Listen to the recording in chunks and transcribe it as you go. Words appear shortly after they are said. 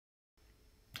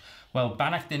Well,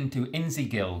 Banachton to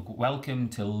Inzigil. Welcome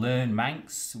to Learn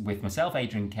Manx with myself,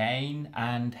 Adrian Cain,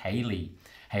 and Hayley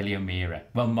O'Meara.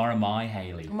 Well, Moramai,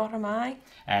 Hayley. Moramai.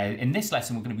 In this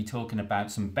lesson, we're going to be talking about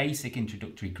some basic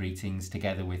introductory greetings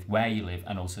together with where you live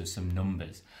and also some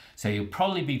numbers. So you'll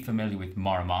probably be familiar with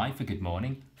Moramai for good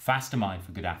morning, Fastamai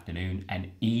for good afternoon,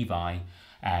 and Evi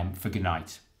for good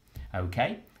night.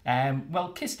 Okay.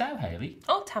 Well, Kistau, Hayley.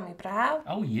 Oh, Tammy Brow.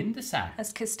 Oh, Yindasak.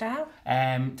 As Kistau.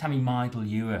 Tammy Maidel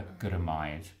Ewer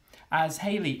Guramaid. As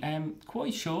Hayley,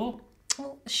 quite sure.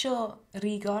 Oh, sure,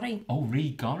 Rigori. Oh,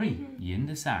 Rigori,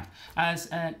 Yindasak. As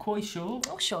quite sure.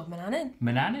 Oh, sure, Mananin.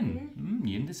 Mananin,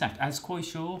 Yindasak. As quite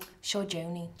sure. Sure,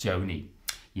 Joni. Joni,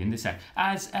 Yindasak.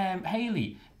 As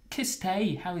Hayley,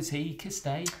 Kistay, how is he?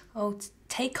 Kistay. Oh,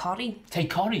 Tay Corrie. Tay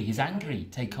Corrie, he's angry.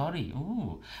 Tay Corrie,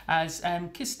 oh. As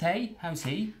Kistay, how's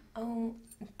he? Oh,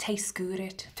 Tay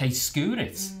Scoorit. Tay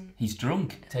Scoorit, he's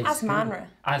drunk. As Manra.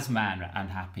 As Manra and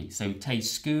happy. So Tay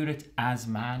Scoorit as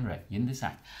Manra,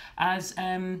 Yindasak. As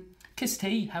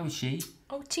Kistay, how is she?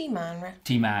 Oh, T Manra.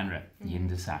 T Manra,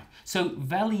 Yindasak. So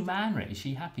Veli Manra, is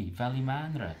she happy? Veli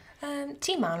Manra.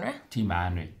 T Manra. T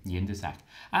Manra, Yindasak.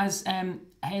 As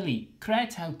Hayley,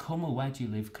 Cred how Cummel, where do you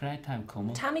live? Cred how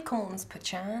Cummel? Tammy Cummels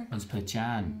Pachan. Ons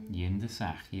Pachan,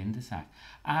 Yindasak.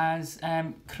 As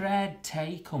Cred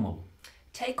Tay Cummel?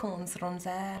 Tay Cummels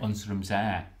Rumser. Ons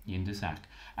Rumser, Yindasak.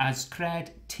 As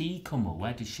Cred T Cummel,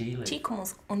 where does she live? T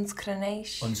Cummels Uns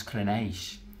Craneish. Uns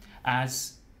Craneish.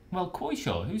 As, well,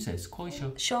 Coishaw, who's this?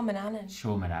 Coishaw? Shaw Mananan.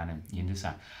 Shaw Mananan,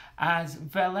 Yindasak. As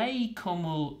Vele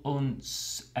Cummel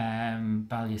uns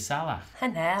Balyasalach.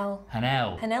 Hanel.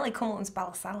 Hanel. Cummel uns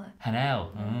Balasala.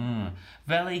 Hanel.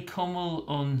 Vele Cummel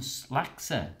uns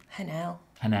Laxa. Hanel.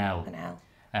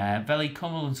 Vele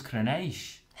Cummel uns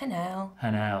Craneish.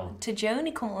 Hanel. To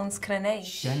Joni Cummel uns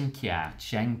Craneish.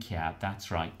 Shenkiat,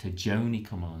 that's right. To Joni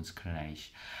Cummel uns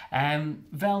Craneish.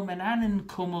 Vel Mananan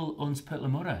Cummel uns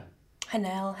Putlamura.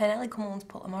 Hanel Cummel uns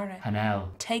Putlamura. Hanel.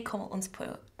 Tay Cummel uns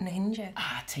Put Nahinja.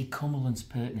 Tay Cummel uns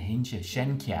Put Nahinja.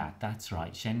 Shenkiat, that's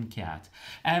right. Shenkiat.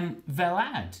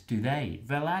 Velad, do they?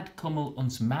 Velad Cummel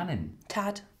uns Mannen.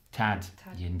 Tad.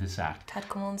 Yindasak. Tad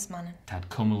Cummel uns Mannen. Tad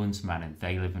Cummel uns Mannen.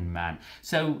 They live in Man.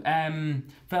 So,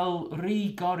 Vel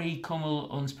Ri Gori Cummel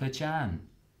uns Pachan.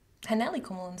 Haneli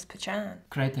Cummel uns Pachan.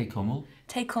 Cred Tay Cummel?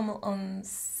 Tay Cummel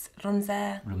uns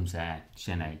Rumser.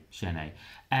 Shene.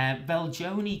 Vel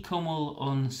Joni Cummel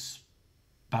uns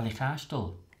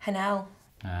Ballycastle. Hanel.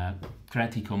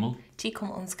 Cred Tay Cummel? T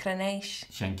Cummel uns Craneish.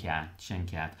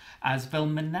 Shenkiat. As Vel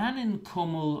Mananin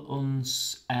Cummel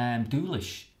uns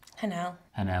Doolish. Hanel.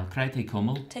 Cred Tay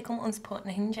Cummel? Tay Cummel uns Put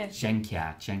Nahinja.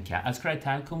 Shenkiat. As Cred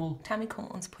Tay Cummel? Tammy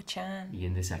Cummel uns Pachan.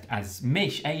 Yindasak. As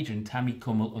Mish, Adrian, Tammy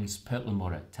Cummel uns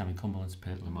Purtlamura.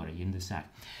 Yindasak.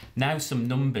 Now some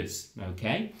numbers,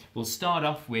 okay? We'll start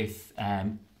off with,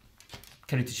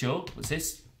 Carita Shaw, what's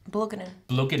this? Blugganin,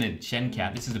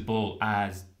 Shenkiat. This is a ball.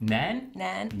 As Nen.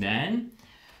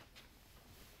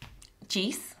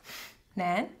 Jees.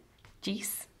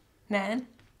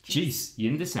 Jees,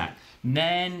 Yindasak.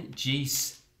 Nen,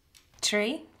 Jees.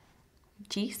 Tree.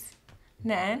 Jees.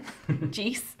 Nen.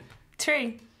 Jees.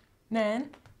 Tree.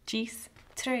 Nen. Jees.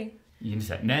 Tree.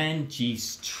 Yindasak. Nen,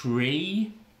 Jees,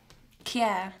 tree.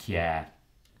 Kia.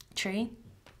 Tree.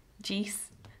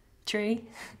 Jees. Tree.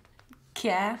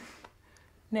 Kia.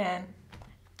 Nen.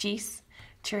 Jees.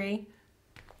 Tree.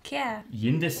 Kia.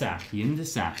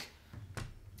 Yindasak.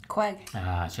 Queg.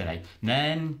 Shall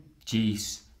Nen,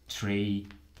 Jees, tree,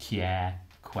 Kia,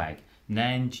 Queg.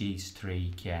 Nen, Jees,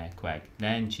 tree, Kia, Queg.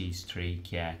 Nen, Jees, tree,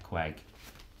 Kia, Queg.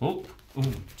 Oh,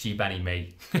 gee, Benny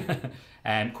me.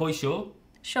 Koi Shaw?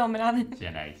 Shaw Mananan.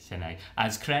 Shene.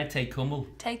 As Cred Tay Cummel?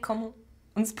 Tay Cummel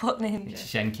uns Put Nahinja.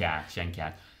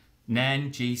 Shenkiat.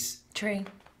 Nen, Jees. Tree.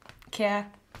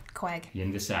 Kia. Queg.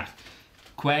 Yindasak.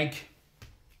 Queg.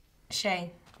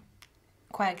 Shay.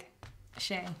 Queg.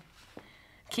 Shay.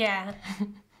 Kia.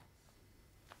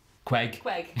 Queg.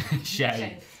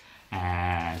 Shay.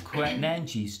 Queg. Nen,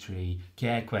 Jees, tree.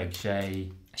 Kia, Queg,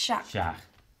 Shay. Shach.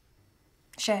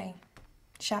 Shay.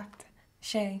 Shacht.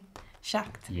 Shay.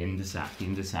 Shacht.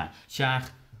 Yindasak. Shach.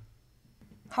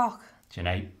 Hoch.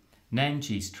 Shene. Nen,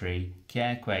 Jees, tree.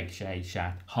 Kia, Queg, Shay,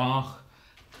 Shach. Hoch.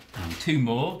 And two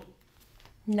more.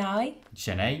 Nai.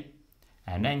 Shene.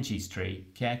 Nen, Jees, tree.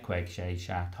 Kia, Queg, Shay,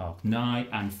 Shach, Hoch. Nai.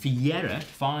 And Fiera,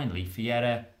 finally.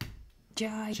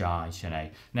 Jai.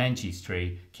 Shene. Nen, Jees,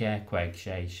 tree. Kia, Queg,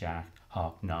 Shay, Shach,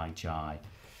 Hoch, Nai, Jai.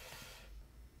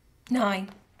 9.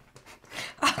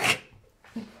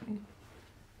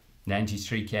 Nen, Jees,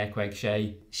 tree. Kia, Queg,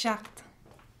 Shay. Shacht.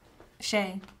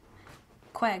 Shay.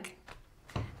 Queg.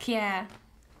 Kia.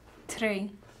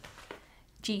 3.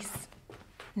 Jees.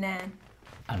 Nan.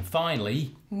 And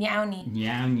finally, Niauni.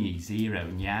 Niauni,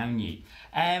 0, Niauni.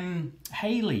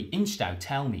 Hayley, Inchdow,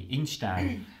 tell me,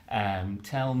 Inchdow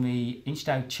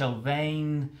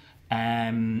Chilvain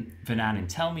Vananan.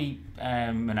 Tell me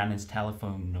Vananan's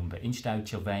telephone number. Inchdow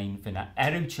Chilvain Vananan.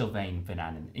 Eru Chilvain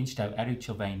Vananan. Inchdow Eru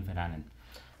Chilvain Vananan.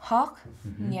 Hock,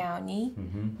 Niauni,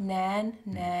 Nan,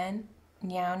 Nan,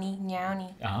 Niauni,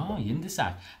 Niauni. Ah,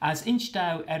 yndysach. As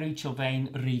Inchdow Eru Chilvain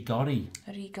Rigori.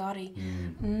 Rigori.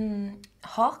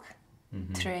 Hock,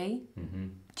 Tree,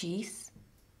 Geese.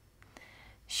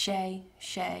 Shay,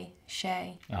 Shay,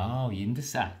 Shay. Oh,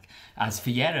 yndysach. As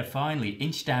Fiera, finally,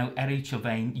 Inchdow Eru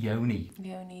Chilvain Yoni.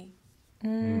 Yoni.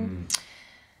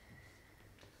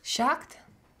 Shacht,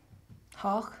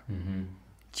 Hock,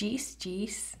 Geese,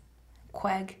 Geese.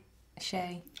 Queg,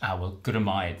 Shay. Ah, well, good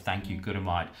amide. Thank you, good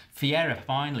amide. Fiera,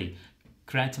 finally,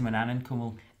 Cred to Mananan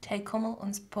Cummel. Te Cummel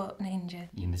ons pot ninja.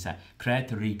 Yndysach. Cred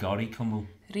to Rigori Cummel.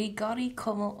 Rigori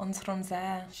Cummel ons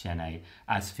ronza. Sianei.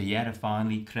 As Fiera,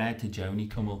 finally, Cred to Joni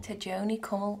Cummel. Te Joni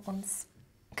Cummel ons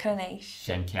Craneish.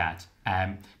 Shencat.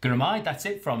 Good amide, that's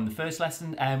it from the first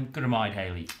lesson. Good amide,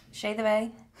 Hayley. Shay the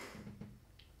way.